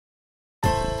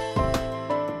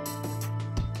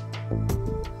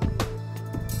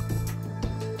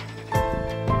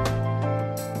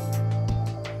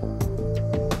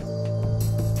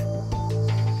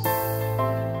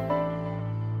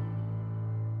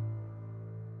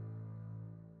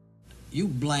you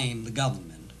blame the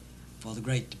government for the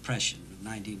Great Depression of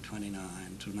 1929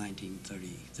 to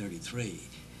 1933,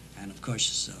 and of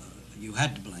course you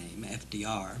had to blame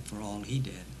FDR for all he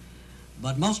did.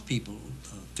 But most people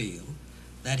feel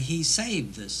that he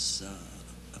saved this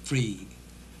free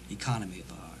economy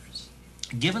of ours.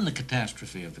 Given the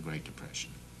catastrophe of the Great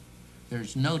Depression,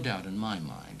 there's no doubt in my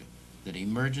mind that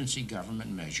emergency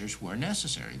government measures were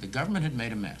necessary. The government had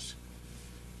made a mess.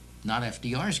 Not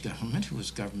FDR's government, it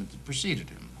was government that preceded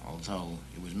him, although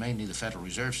it was mainly the Federal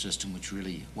Reserve System, which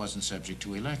really wasn't subject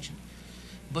to election.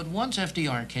 But once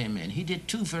FDR came in, he did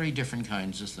two very different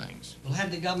kinds of things. Well,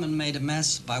 had the government made a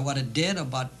mess by what it did, or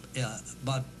but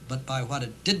by what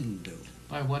it didn't do?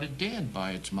 By what it did,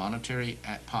 by its monetary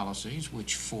policies,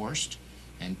 which forced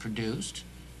and produced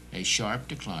a sharp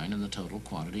decline in the total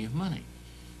quantity of money.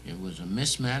 It was a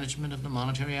mismanagement of the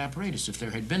monetary apparatus. If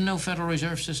there had been no Federal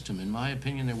Reserve System, in my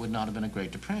opinion, there would not have been a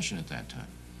Great Depression at that time.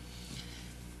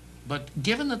 But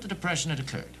given that the Depression had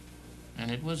occurred,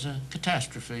 and it was a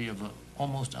catastrophe of an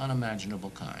almost unimaginable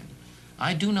kind,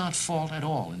 I do not fault at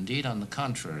all. Indeed, on the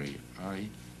contrary, I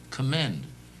commend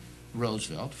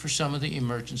Roosevelt for some of the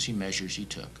emergency measures he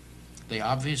took. They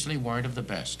obviously weren't of the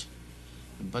best,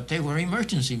 but they were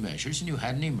emergency measures, and you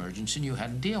had an emergency and you had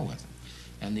to deal with them.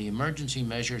 And the emergency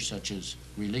measures such as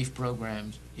relief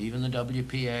programs, even the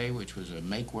WPA, which was a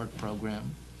make-work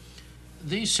program,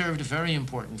 these served a very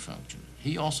important function.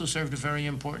 He also served a very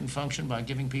important function by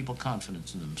giving people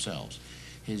confidence in themselves.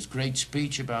 His great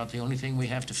speech about the only thing we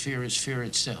have to fear is fear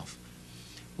itself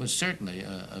was certainly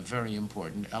a very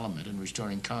important element in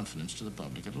restoring confidence to the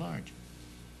public at large.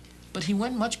 But he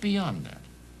went much beyond that.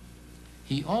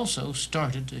 He also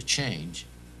started to change,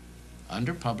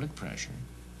 under public pressure,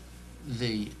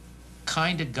 the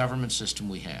kind of government system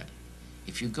we had.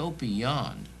 If you go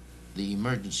beyond the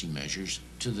emergency measures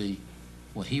to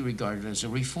what he regarded as the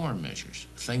reform measures,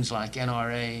 things like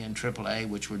NRA and AAA,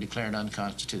 which were declared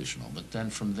unconstitutional, but then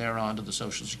from there on to the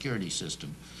Social Security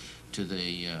system, to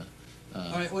the...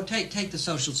 All right, well, take the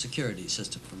Social Security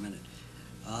system for a minute.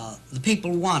 The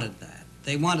people wanted that.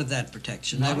 They wanted that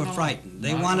protection. They were frightened.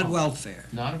 They wanted welfare.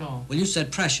 Not at all. Well, you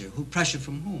said pressure. Pressure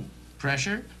from whom?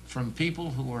 Pressure from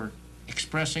people who were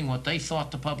expressing what they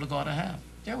thought the public ought to have.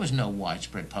 There was no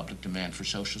widespread public demand for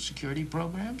Social Security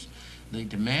programs. The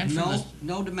demand for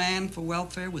no demand for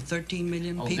welfare with 13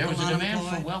 million people there was a unemployed?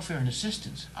 demand for welfare and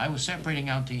assistance. I was separating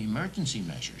out the emergency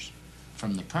measures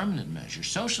from the permanent measures.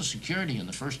 Social Security in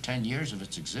the first 10 years of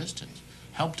its existence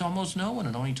helped almost no one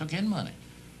and only took in money.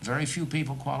 Very few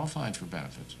people qualified for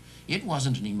benefits. It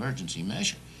wasn't an emergency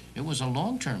measure. It was a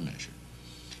long-term measure.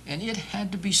 And it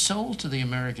had to be sold to the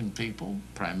American people,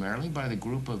 primarily by the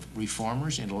group of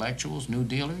reformers, intellectuals, New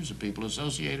Dealers, the people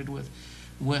associated with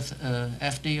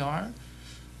FDR.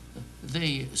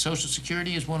 The Social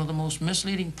Security is one of the most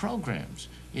misleading programs.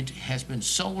 It has been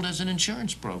sold as an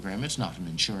insurance program. It's not an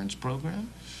insurance program.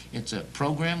 It's a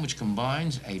program which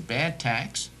combines a bad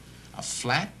tax, a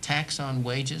flat tax on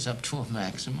wages up to a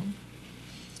maximum,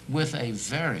 with a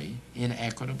very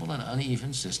inequitable and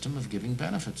uneven system of giving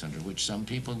benefits, under which some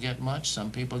people get much,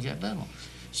 some people get little.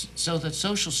 So that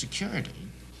Social Security...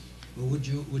 Well, would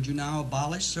you now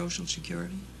abolish Social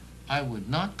Security? I would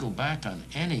not go back on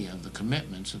any of the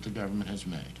commitments that the government has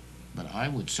made, but I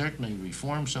would certainly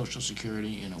reform Social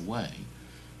Security in a way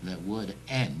that would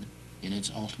end in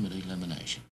its ultimate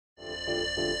elimination.